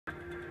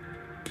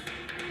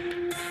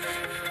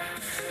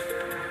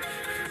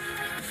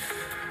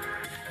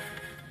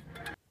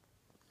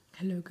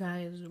Hello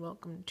guys,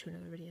 welcome to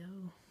another video.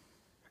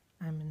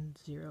 I'm in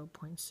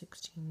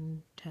 0.16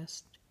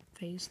 test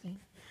phase thing.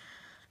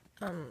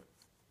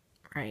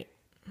 Right.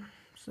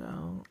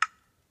 So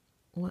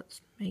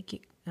let's make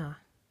it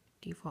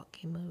default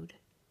game mode.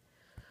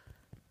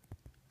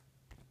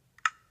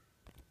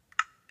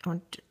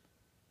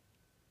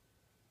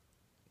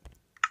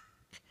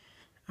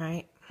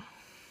 Alright.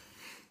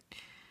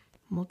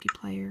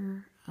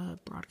 Multiplayer,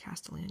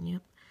 broadcast LAN,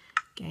 yep.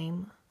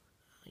 Game,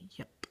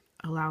 yep.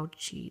 Allowed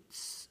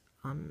cheats,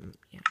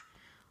 yeah.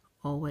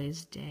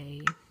 Always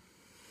day,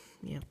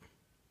 yep.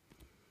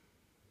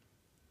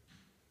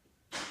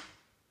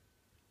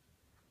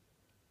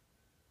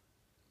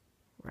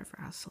 Wherever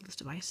I sell these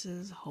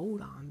devices,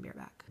 hold on, be right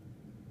back.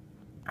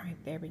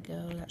 Alright, there we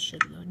go, that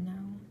should load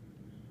now.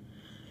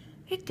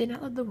 It did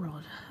not load the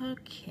world,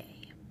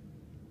 okay.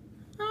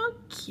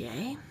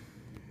 Okay,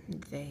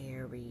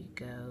 there we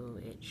go,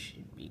 it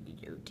should be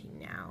loading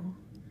now.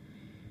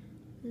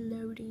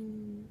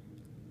 Loading,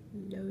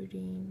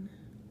 loading,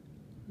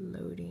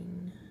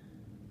 loading,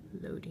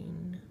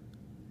 loading,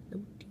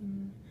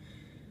 loading.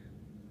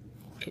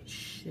 It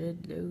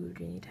should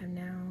load anytime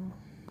now.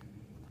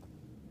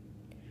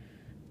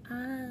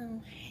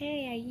 Oh,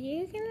 hey, are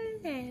you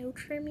gonna load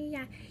for me?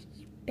 Yeah,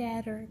 you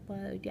better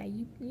load.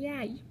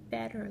 Yeah, you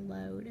better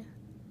load.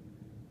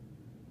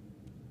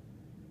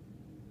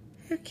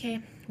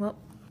 Okay, well,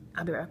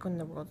 I'll be back when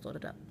the world's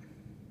loaded up.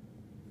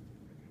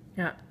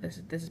 Yeah, this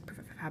is proof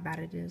of how bad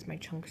it is. My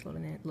chunks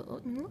loading it.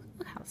 Look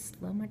how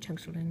slow my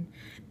chunks loading.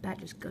 That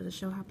just goes to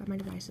show how bad my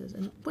device is.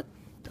 And what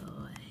the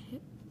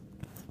heck?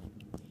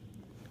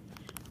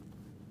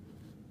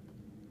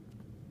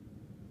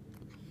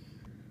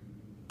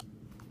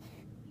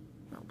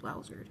 Oh, that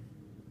was weird.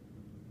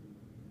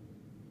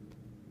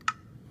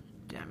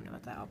 Damn, know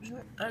what that option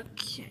was.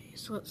 Okay,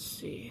 so let's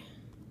see.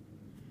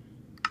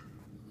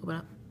 Open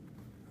up.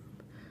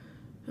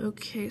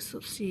 Okay, so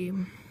let's see.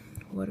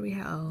 What do we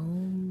have? Oh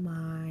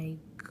my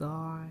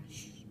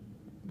gosh.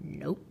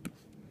 Nope.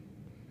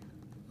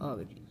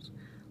 Oh, geez.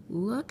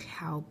 Look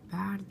how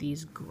bad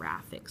these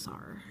graphics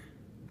are.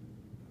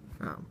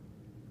 Oh.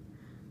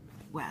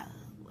 Well.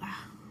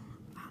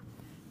 Oh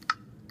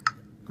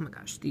my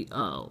gosh.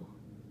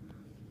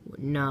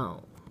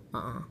 No.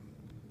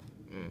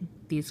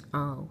 These,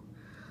 oh.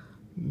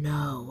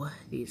 No.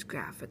 These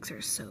graphics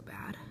are so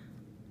bad.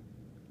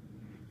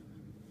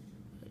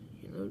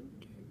 You know,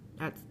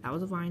 that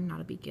was a vine, not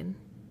a beacon.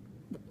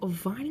 A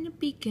vine and a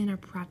beacon are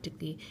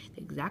practically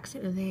the exact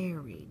same.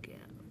 There we go.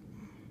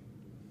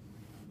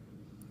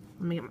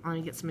 Let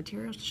me get some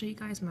materials to show you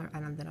guys,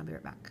 and then I'll be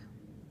right back.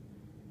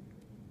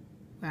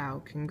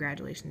 Wow,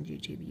 congratulations,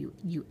 YouTube.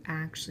 You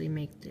actually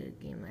make the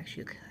game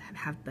actually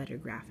have better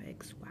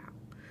graphics. Wow.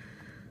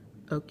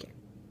 Okay.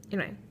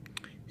 Anyway,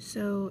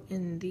 so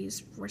in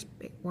these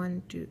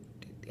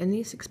in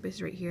these 6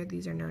 spaces right here,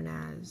 these are known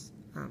as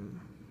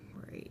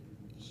right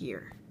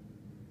here.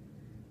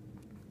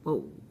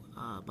 Whoa,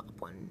 up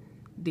one.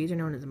 These are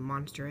known as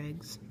monster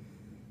eggs.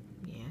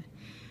 Yeah,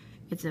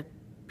 it's a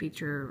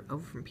feature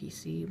over from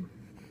PC.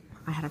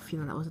 I had a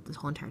feeling that was it this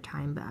whole entire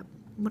time, but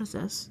what is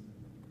this?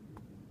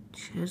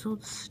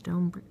 Chiseled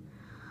stone brick.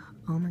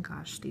 Oh my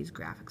gosh, these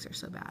graphics are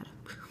so bad.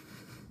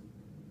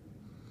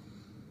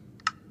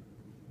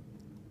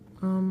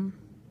 Oh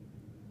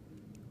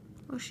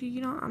shoot,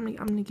 you know, I'm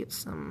gonna get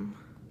some.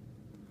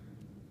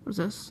 What's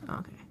this? Oh,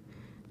 okay,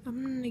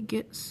 I'm gonna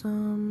get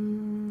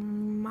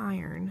some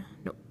iron.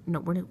 No,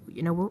 we're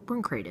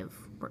in creative.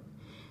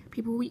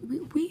 People,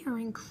 we are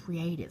in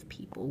creative.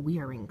 People, we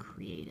are in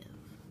creative.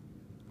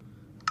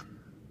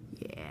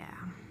 Yeah.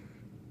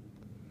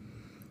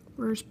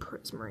 Where's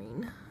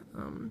Prismarine?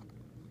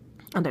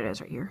 Oh, there it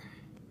is right here.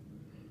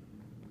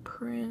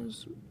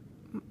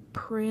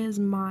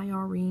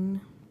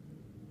 Prismarine.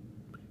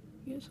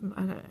 Yes,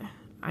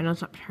 I know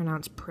it's not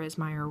pronounced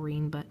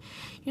Prismarine, but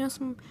you know,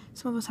 some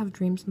of us have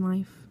dreams in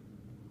life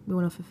we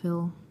want to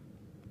fulfill.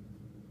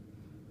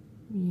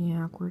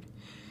 Yeah, awkward.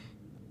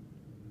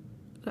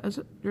 Is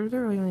it? There's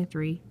really only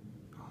 3.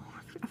 Oh,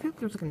 I feel like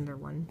there's like another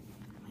one.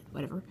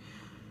 Whatever.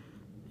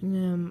 And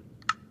then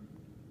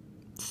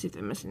let's see if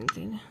I missed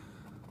anything.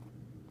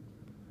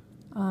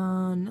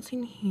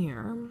 Nothing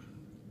here.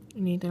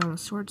 Anything on the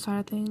sword side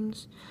of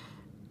things?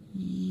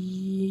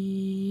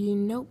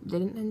 Nope, they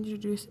didn't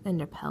introduce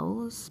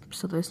enderpearls,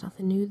 so there's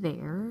nothing new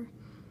there.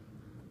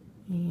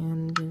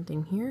 And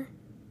anything here?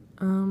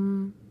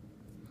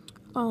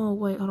 Oh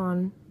wait, hold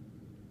on.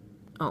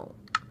 Oh,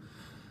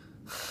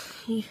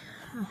 yeah.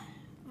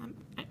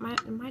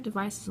 My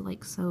device is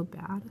like so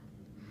bad.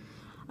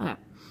 Okay,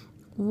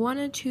 one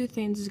of 2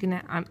 things is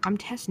gonna. I'm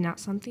testing out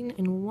something,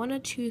 and one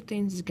of 2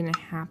 things is gonna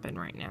happen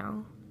right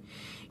now.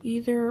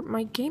 Either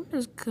my game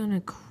is gonna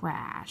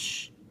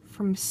crash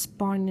from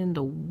spawning in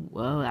the.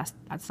 Whoa, that's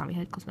not my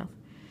head close enough.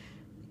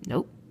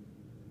 Nope.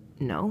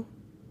 No.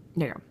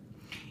 There you go.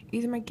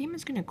 Either my game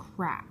is gonna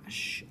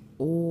crash,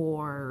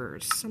 or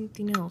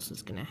something else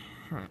is gonna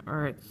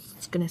or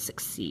it's gonna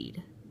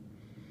succeed.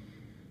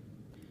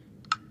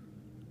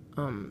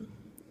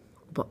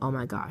 But oh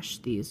my gosh,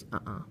 these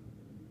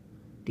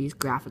These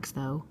graphics,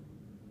 though.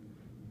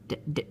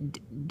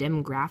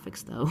 Dem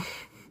graphics, though.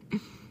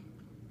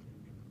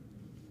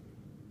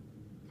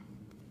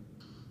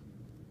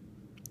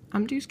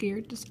 I'm too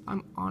scared.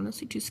 I'm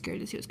honestly too scared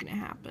to see what's gonna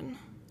happen.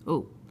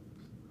 Oh.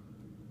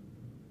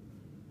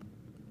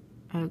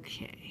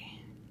 Okay.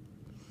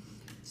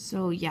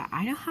 So, yeah,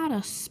 I know how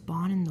to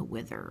spawn in the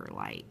Wither,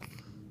 like...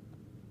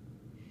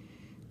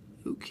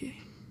 Okay.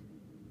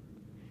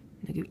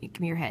 Now, give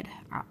me your head.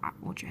 I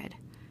want your head.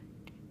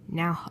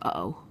 Now,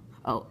 uh-oh.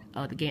 Oh,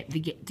 the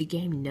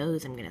game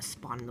knows I'm gonna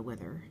spawn in the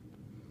Wither.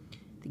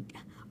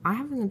 I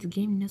have the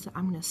game knows that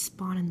I'm gonna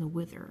spawn in the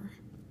Wither.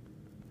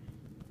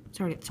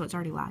 So it's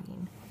already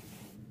lagging.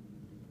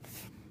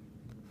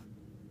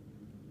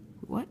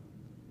 What?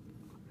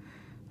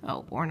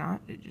 Oh, or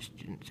not. It just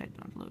didn't say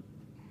don't load.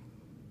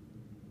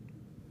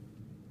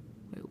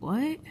 Wait,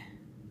 what?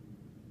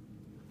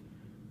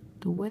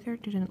 The Wither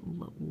didn't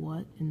look.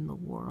 What in the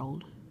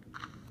world?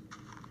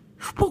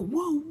 Whoa,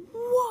 whoa,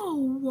 whoa,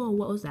 whoa!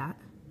 What was that?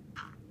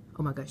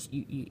 Oh my gosh!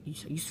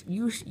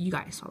 You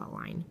guys saw that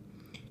line.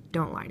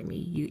 Don't lie to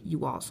me.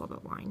 You all saw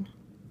that line.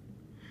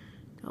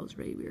 That was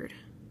really weird.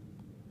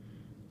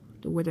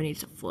 The Wither needs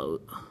to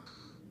float.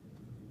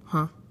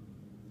 Huh?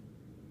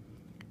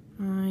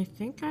 I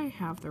think I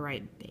have the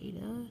right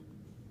beta.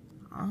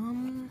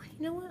 You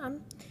know what?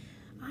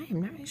 I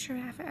am not really sure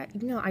if I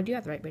do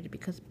have the right beta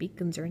because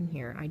beacons are in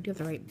here. I do have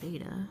the right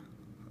beta.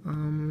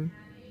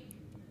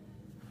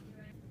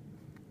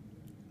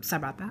 Sorry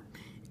about that.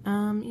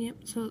 Yep,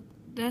 so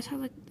that's how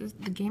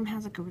the game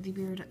has like a really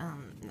weird,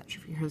 I'm not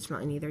sure if you heard this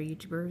from any other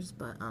YouTubers,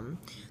 but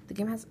the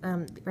game has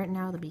right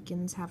now the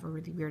beacons have a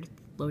really weird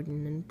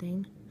loading in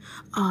thing.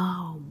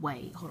 Oh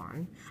wait, hold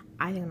on.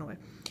 I think I know why.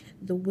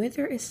 The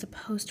Wither is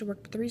supposed to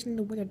work, but the reason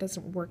the Wither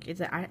doesn't work is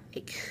that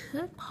it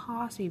could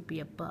possibly be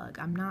a bug.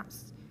 I'm not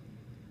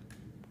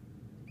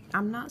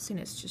saying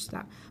it's just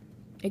that.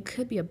 It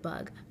could be a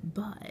bug,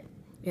 but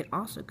it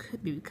also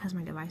could be because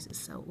my device is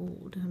so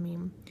old. I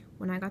mean,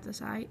 when I got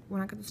this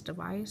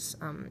device,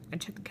 I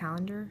checked the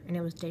calendar and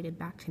it was dated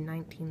back to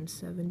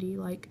 1970.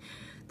 Like,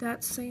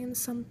 that's saying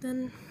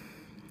something.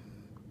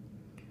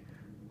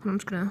 I'm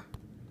just gonna.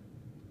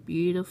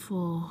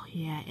 Beautiful.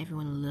 Yeah,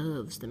 everyone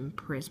loves them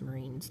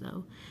Prismarines,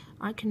 though.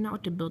 I cannot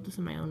wait to build this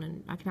in my own,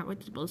 and I cannot wait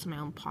to build this in my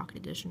own Pocket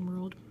Edition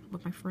world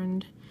with my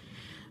friend.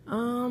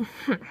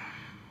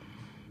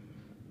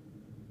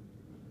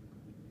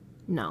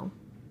 No.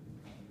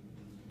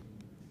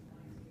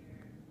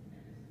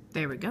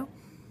 There we go.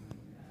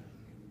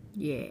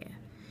 Yeah.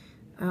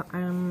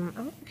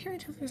 I'm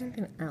curious if there's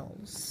anything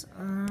else.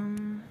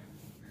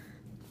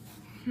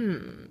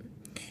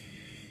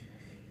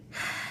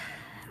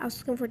 I was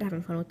looking forward to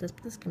having fun with this,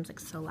 but this game's like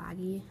so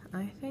laggy.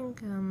 I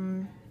think, I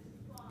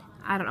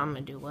don't know, I'm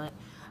gonna do what.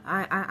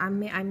 I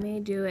may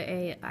do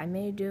a,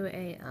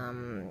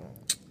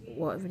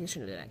 what video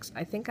should I do next?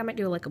 I think I might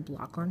do like a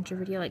block launcher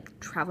video, like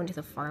traveling to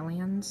the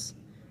Farlands.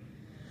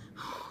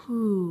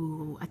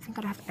 Ooh, I think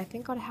I'd have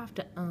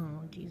to,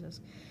 oh,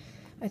 Jesus.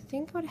 I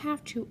think I'd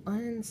have to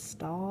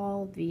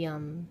uninstall the, I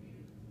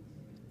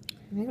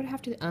think I'd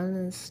have to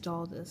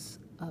uninstall this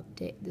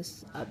update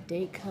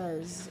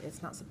because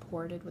it's not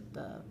supported with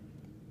the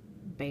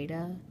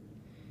beta.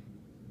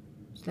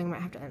 So I think I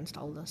might have to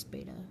uninstall this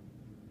beta.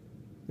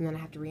 And then I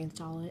have to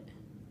reinstall it.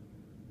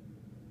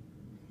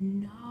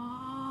 No.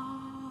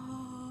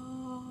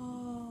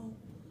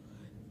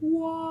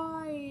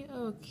 Why?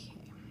 Okay.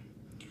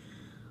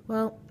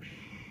 Well,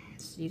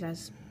 see you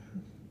guys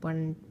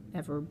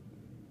whenever.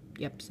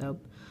 Yep, so.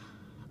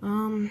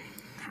 I'm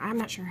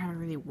not sure how to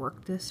really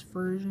work this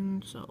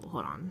version, so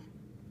hold on.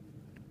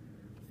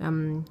 I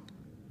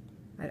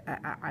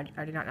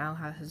do not know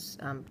how this is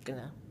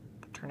gonna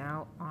turn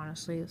out,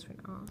 honestly. It's right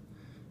now.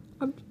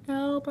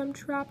 Help, I'm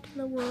trapped in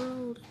the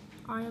world.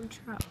 I am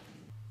trapped.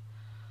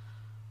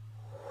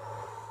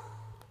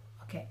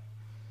 Okay.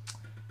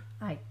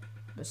 I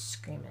was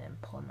screaming and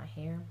pulling my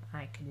hair.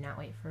 I could not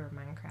wait for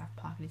Minecraft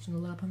Pocket Edition to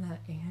load up on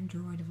that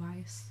Android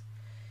device.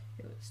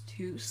 It was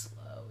too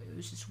slow. It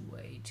was just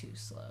way too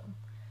slow.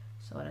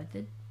 So what I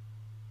did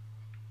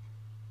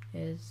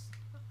is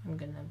I'm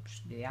gonna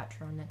do the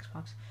outro on the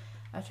Xbox.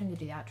 I was trying to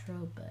do the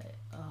outro, but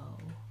oh,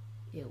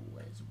 it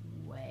was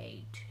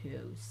way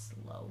too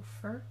slow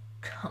for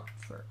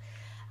comfort.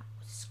 I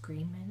was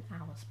screaming.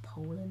 I was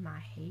pulling my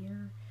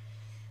hair.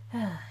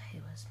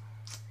 It was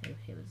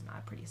not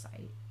a pretty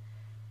sight.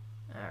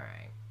 All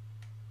right.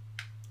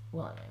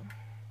 Well,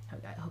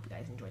 anyway, I hope you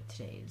guys enjoyed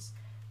today's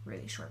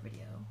really short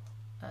video.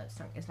 It's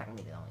not gonna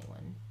be the only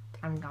one.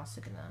 I'm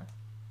also gonna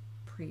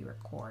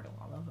pre-record a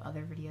lot of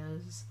other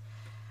videos.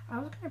 I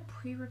was gonna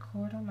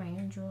pre-record on my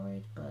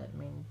Android, but I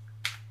mean,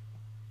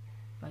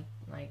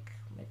 like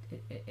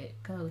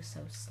it goes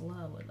so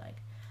slow.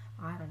 Like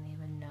I don't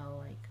even know.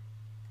 Like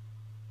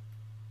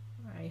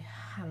I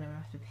don't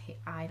know if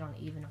I don't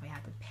even know if I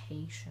have the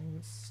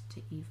patience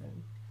to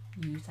even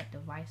use that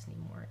device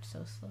anymore. It's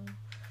so slow.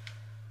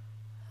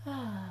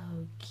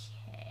 Okay.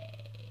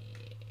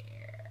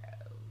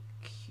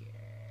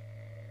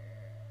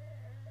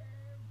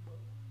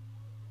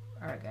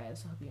 Alright,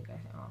 guys. I hope you guys.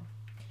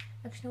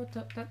 Actually, you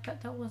know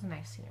what? That was a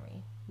nice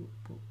scenery. Boop,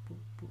 boop,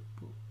 boop, boop,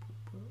 boop, boop,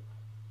 boop.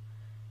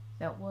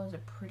 That was a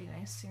pretty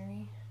nice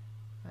scenery.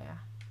 Oh yeah.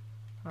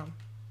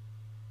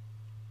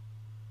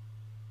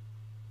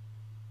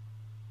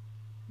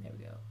 There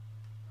we go.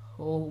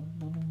 Oh,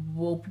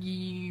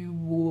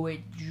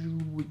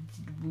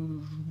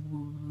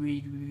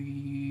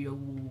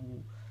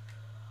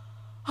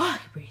 I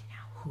can breathe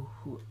now.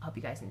 I hope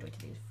you guys enjoyed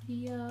today's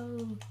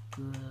video.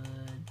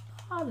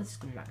 Goodbye. This is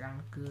going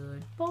background.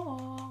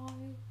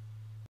 Goodbye.